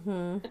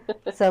 Mm-hmm.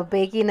 So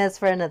baking is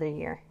for another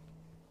year.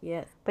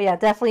 Yes. But yeah,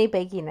 definitely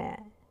baking it.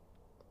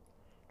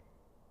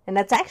 And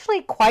that's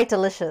actually quite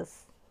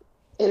delicious.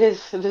 It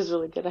is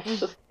really good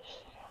actually.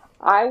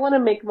 I want to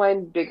make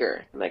mine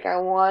bigger. Like I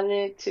want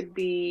it to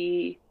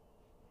be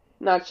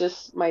not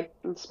just my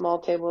small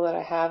table that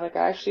I have. Like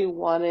I actually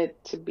want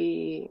it to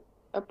be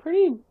a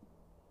pretty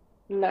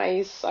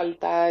nice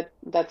altar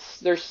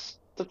that's there's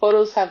the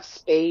photos have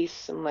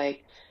space and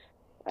like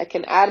I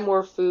can add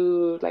more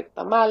food like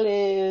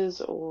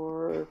tamales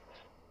or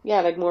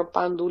yeah, like more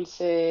pan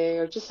dulce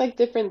or just like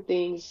different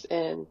things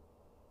and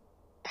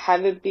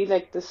have it be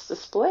like this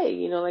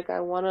display, like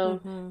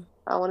Mm-hmm.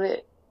 I want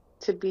it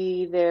to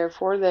be there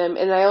for them.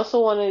 And I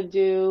also want to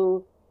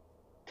do,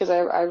 because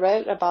I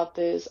read about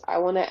this, I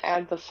want to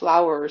add the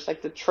flowers,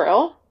 like the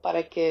trail,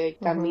 para que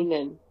Mm-hmm.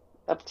 caminen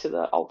up to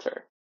the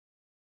altar.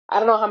 I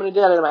don't know how I'm going to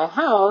do that in my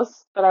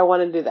house, but I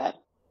want to do that.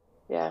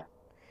 Yeah.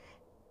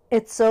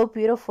 It's so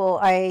beautiful.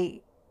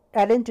 I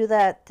didn't do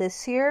that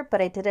this year,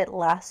 but I did it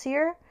last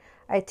year.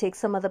 I take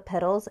some of the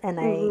petals and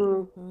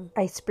Mm-hmm.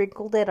 I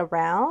sprinkled it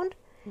around,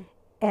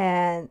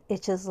 and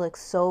it just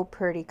looks so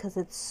pretty because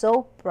it's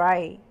so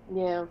bright.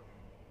 Yeah.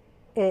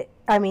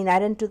 I mean, I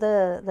didn't do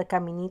the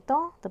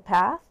caminito, the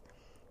path,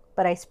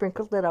 but I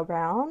sprinkled it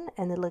around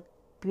and it looked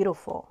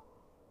beautiful.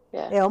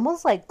 Yeah. It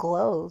almost like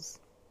glows.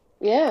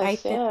 I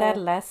Yes. did that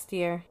Yeah. last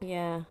year.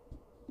 Yeah.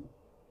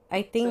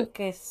 I So, think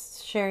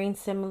it's sharing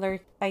similar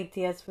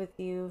ideas with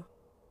you,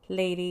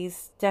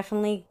 ladies.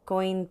 Definitely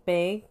going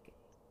big.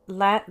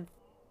 La-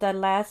 the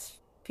last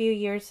few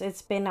years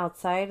it's been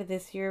outside.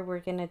 This year we're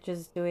gonna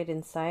just do it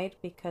inside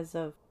because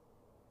of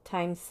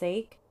time's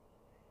sake.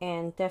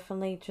 And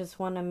definitely just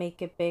want to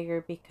make it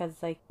bigger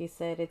because like you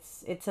said,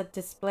 it's a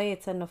display,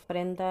 it's an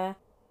ofrenda,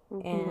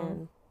 mm-hmm.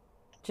 and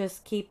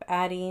just keep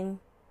adding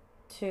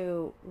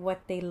to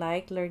what they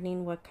like,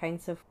 learning what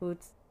kinds of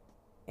foods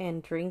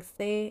and drinks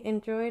they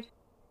enjoyed.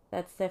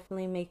 That's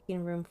definitely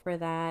making room for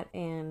that.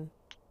 And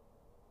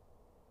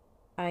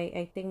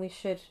I think we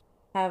should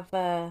have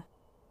a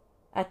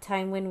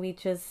time when we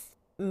just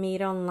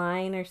meet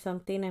online or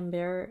something and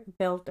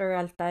build our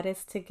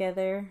altares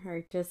together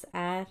or just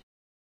add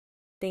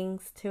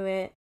things to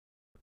it.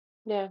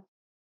 Yeah.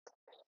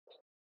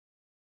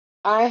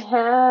 I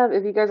have,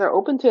 if you guys are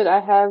open to it, I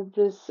have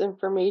this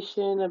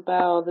information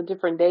about the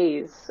different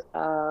days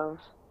of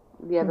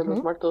Dia de Mm-hmm.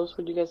 los Muertos.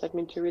 Would you guys like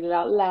me to read it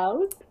out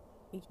loud?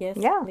 Yes,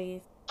 Yeah.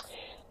 please.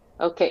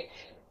 Okay.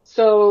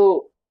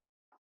 So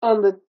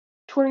on the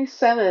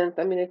 27th,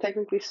 I mean, it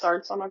technically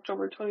starts on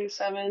October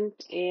 27th,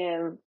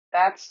 and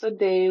that's the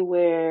day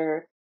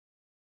where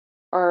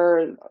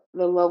the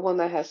loved one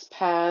that has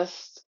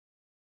passed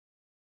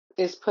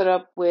is put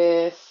up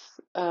with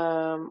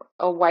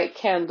a white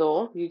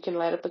candle. You can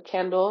light up a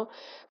candle.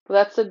 But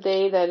that's a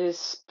day that is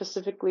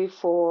specifically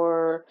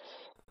for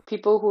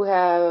people who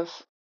have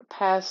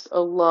passed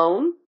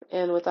alone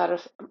and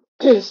without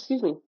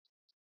excuse me,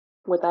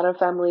 without a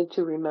family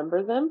to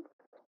remember them,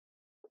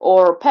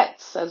 or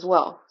pets as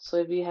well. So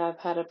if you have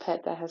had a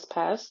pet that has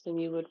passed, then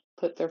you would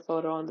put their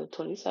photo on the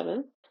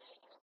 27th.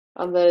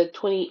 On the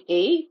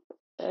 28th,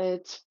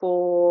 it's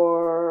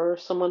for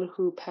someone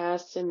who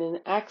passed in an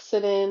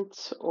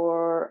accident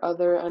or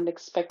other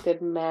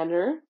unexpected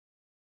manner.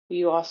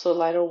 You also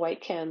light a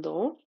white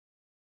candle.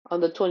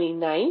 On the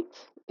 29th,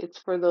 it's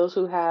for those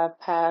who have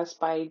passed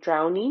by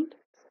drowning.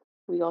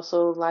 We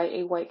also light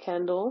a white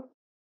candle.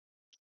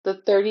 The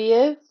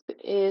 30th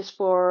is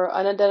for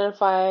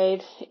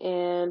unidentified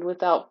and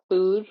without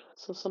food.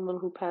 So someone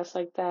who passed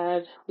like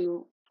that, we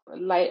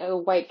light a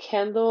white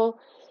candle.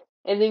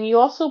 And then you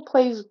also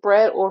place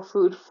bread or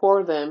food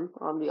for them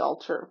on the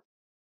altar.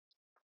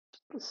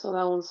 So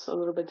that one's a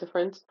little bit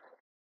different.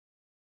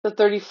 The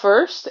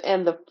 31st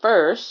and the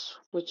 1st,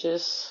 which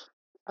is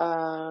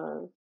uh,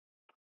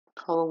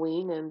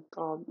 Halloween and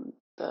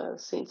the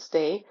Saints'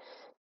 Day,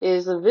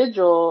 is a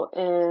vigil,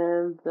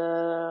 and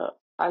the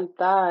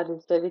altar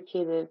is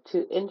dedicated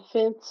to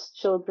infants,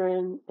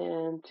 children,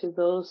 and to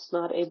those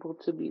not able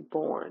to be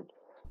born.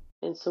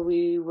 And so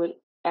we would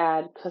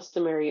add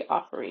customary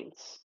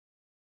offerings.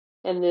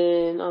 And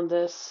then on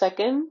the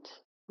 2nd,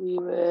 we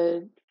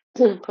would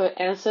put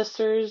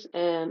ancestors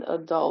and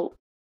adults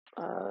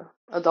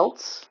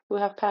who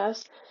have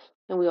passed,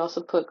 and we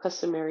also put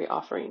customary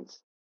offerings.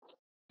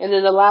 And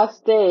then the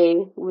last day,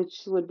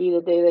 which would be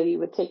the day that you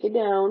would take it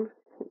down,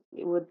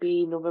 it would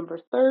be November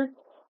 3rd.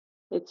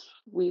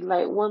 We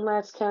light one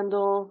last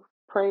candle,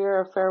 prayer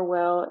of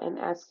farewell, and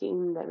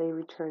asking that they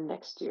return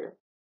next year.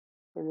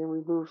 And then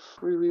we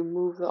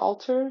remove the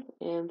altar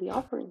and the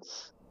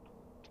offerings.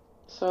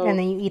 And So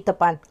then you eat the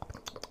pan.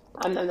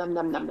 Nom, nom,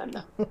 nom, nom, nom,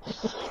 nom.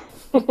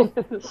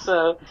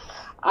 So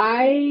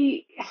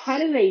I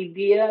had an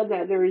idea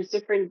that there was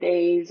different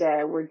days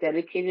that were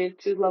dedicated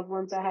to loved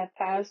ones that had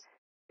passed,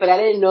 but I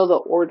didn't know the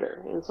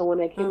order. And so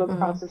when I came Mm-hmm.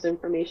 across this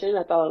information,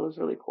 I thought it was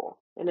really cool.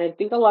 And I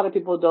think a lot of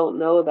people don't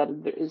know that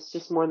it's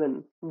just more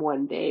than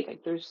one day.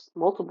 Like there's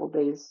multiple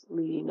days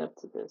leading up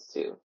to this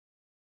too.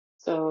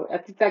 So I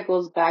think that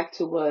goes back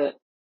to what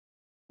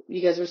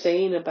you guys were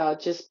saying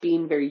about just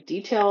being very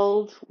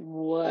detailed,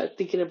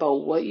 thinking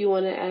about what you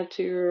want to add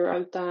to your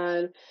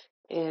altar,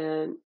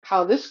 and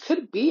how this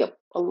could be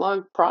a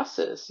long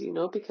process,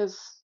 because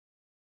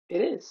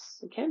it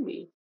can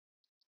be.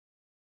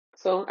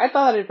 So I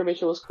thought that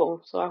information was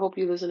cool. So I hope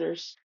you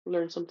listeners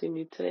learned something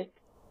new today.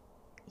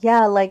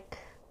 Yeah, like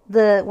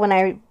the when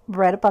I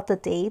read about the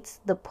dates,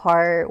 the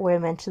part where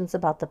it mentions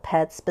about the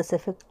pets,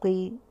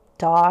 specifically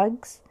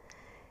dogs,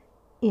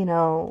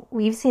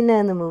 we've seen it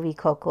in the movie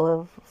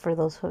Coco, for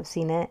those who have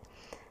seen it.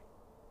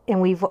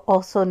 And we've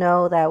also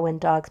know that when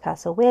dogs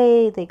pass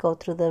away, they go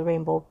through the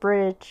rainbow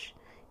bridge,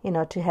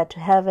 to head to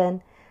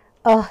heaven.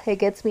 Oh, it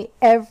gets me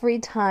every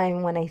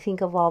time when I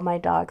think of all my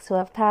dogs who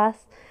have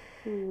passed.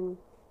 Mm.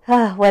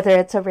 Whether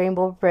it's a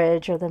rainbow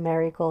bridge or the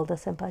marigold, the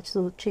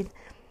cempasúchil,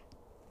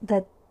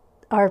 that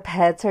our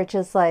pets are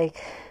just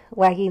like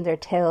wagging their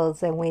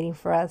tails and waiting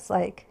for us,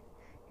 like,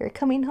 you're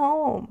coming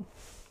home.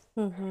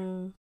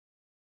 Mm-hmm.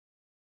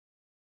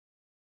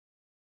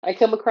 I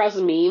come across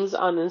memes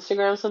on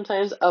Instagram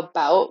sometimes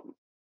about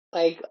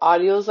like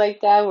audios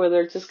like that where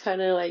they're just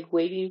kind of like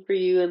waiting for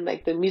you and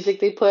like the music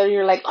they put and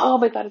you're like, oh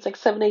my God, it's like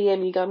 7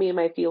 a.m. You got me in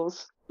my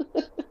feels.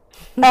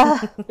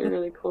 They're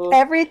really cool.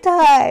 Every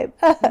time.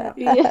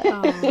 Yeah.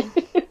 Oh.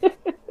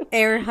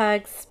 Air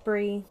hug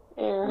spree.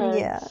 Air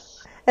Yeah.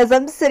 hugs. As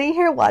I'm sitting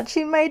here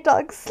watching my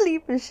dog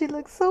sleep and she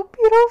looks so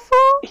beautiful.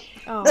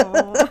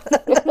 Oh.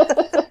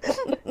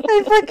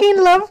 I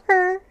fucking love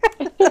her.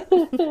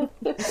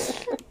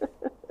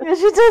 And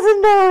she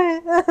doesn't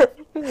know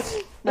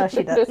it. No,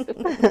 she does.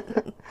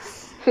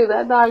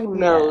 That dog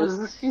knows.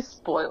 Yeah. She's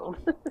spoiled.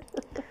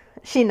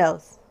 She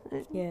knows.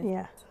 Yes.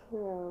 Yeah.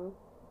 Yeah.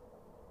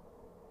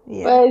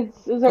 Yeah.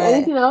 But is there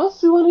anything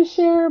else you want to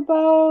share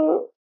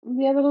about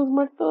Día de los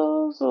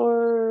Muertos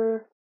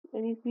or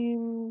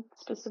anything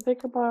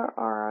specific about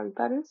our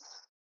altares?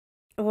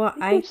 Well,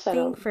 I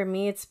think for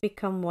me it's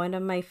become one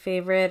of my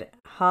favorite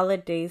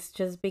holidays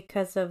just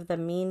because of the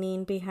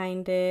meaning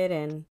behind it.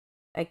 And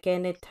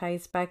again, it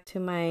ties back to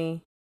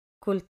my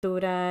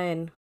cultura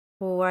and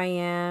who I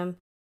am.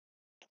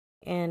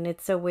 And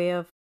it's a way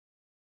of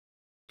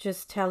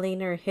just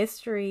telling our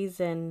histories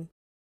and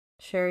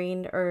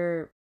sharing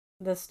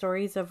the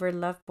stories of our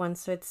loved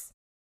ones. So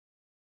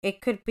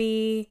it could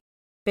be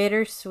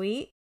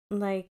bittersweet,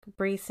 like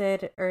Bree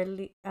said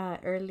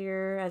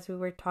earlier as we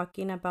were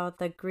talking about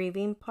the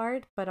grieving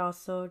part, but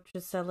also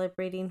just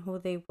celebrating who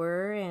they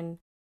were and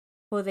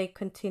who they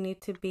continue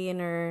to be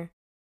in our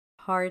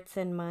hearts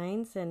and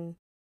minds. And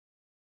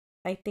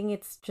I think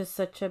it's just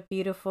such a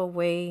beautiful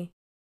way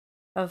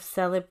of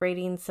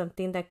celebrating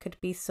something that could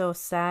be so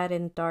sad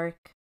and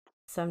dark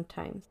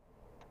sometimes.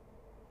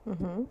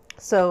 Mm-hmm.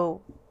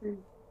 So,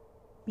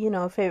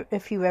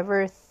 if you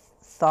ever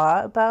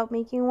thought about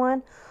making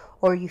one,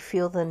 or you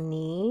feel the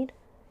need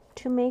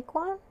to make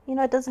one,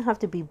 it doesn't have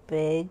to be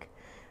big,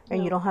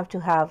 and you don't have to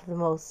have the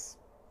most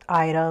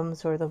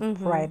items or the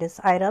brightest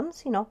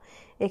items.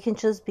 It can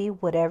just be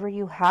whatever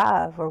you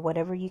have or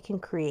whatever you can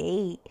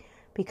create,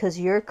 because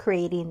you're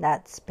creating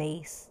that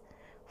space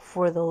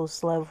for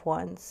those loved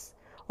ones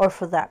or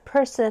for that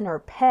person or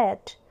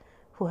pet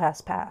who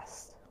has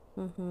passed.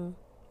 Mm-hmm.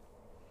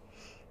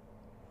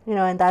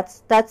 And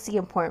that's the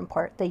important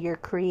part, that you're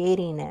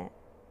creating it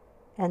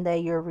and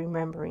that you're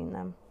remembering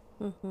them.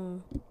 Mm-hmm.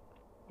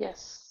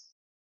 Yes.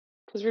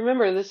 Because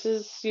remember, this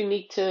is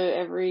unique to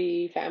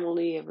every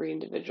family, every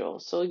individual.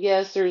 So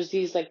yes, there's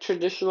these like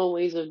traditional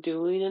ways of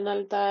doing an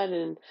altar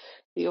and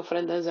the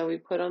ofrendas that we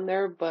put on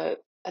there,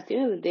 but at the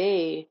end of the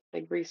day,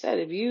 like Bree said,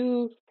 if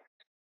you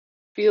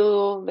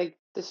feel like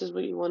this is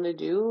what you want to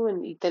do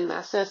and y te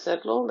nace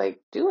hacerlo, like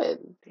do it,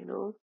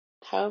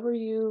 however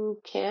you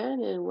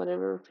can and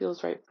whatever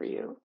feels right for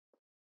you.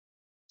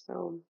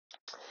 So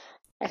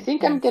I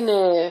think I'm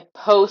gonna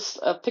post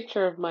a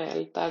picture of my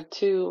altar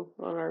too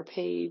on our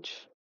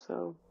page.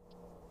 So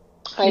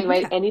I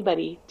invite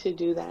anybody to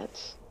do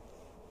that.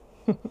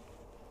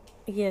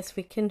 Yes,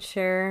 we can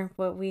share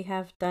what we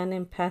have done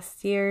in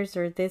past years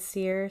or this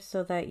year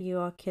so that you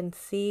all can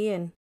see,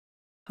 and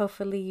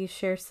hopefully you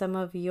share some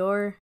of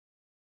your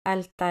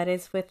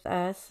altares with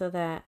us so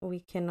that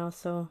we can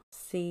also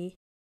see.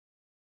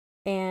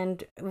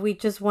 And we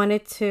just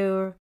wanted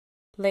to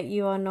let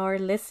you all know, our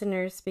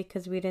listeners,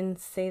 because we didn't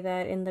say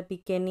that in the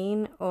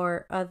beginning,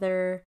 or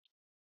other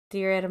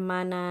dear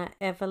hermana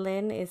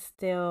Evelyn is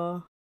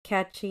still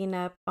catching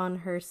up on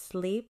her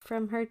sleep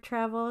from her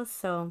travels,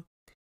 so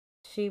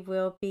she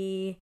will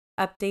be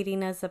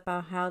updating us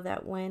about how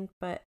that went.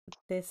 But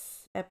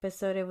this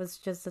episode, it was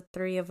just the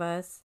three of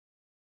us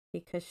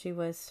because she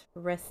was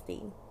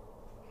resting.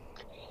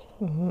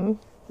 Mm-hmm.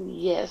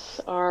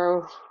 Yes,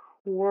 our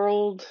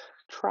world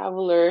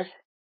traveler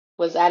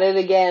was at it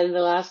again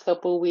the last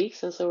couple of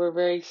weeks, and so we're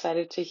very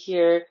excited to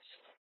hear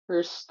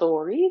her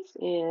stories,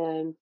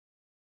 and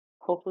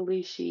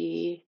hopefully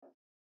she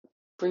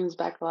brings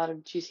back a lot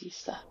of juicy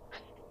stuff.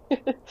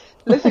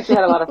 Looks like she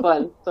had a lot of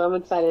fun, so I'm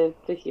excited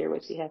to hear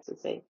what she has to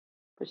say.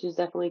 But she's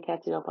definitely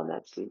catching up on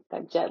that sleep.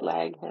 That jet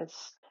lag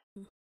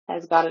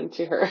has gotten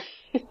to her.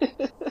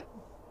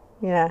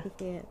 Yeah.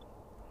 Yeah.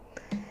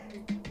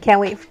 Can't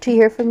wait to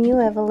hear from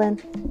you, Evelyn.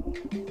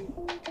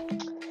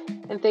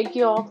 And thank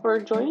you all for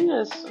joining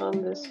us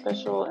on this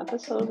special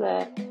episode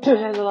that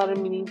has a lot of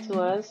meaning to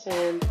us,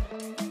 and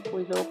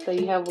we hope that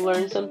you have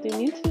learned something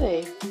new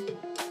today.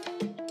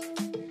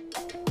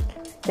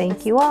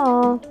 Thank you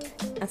all.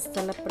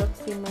 Hasta la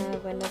próxima.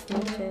 Buenas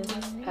noches.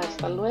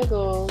 Hasta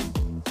luego.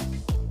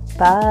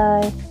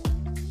 Bye.